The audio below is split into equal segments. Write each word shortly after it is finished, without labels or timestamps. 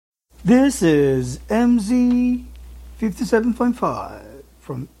This is MZ 57.5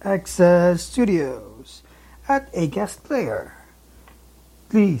 from Access Studios at a guest player.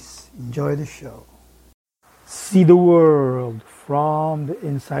 Please enjoy the show. See the world from the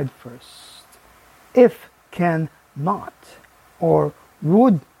inside first. If cannot or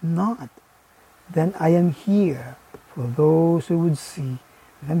would not, then I am here for those who would see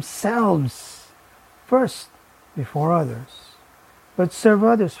themselves first before others. But serve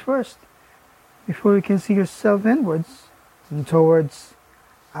others first before you can see yourself inwards and towards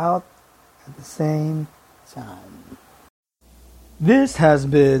out at the same time. This has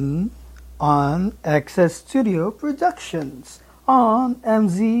been on Access Studio Productions on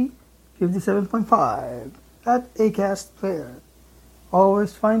MZ 57.5 at Acast Player.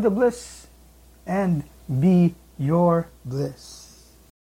 Always find the bliss and be your bliss.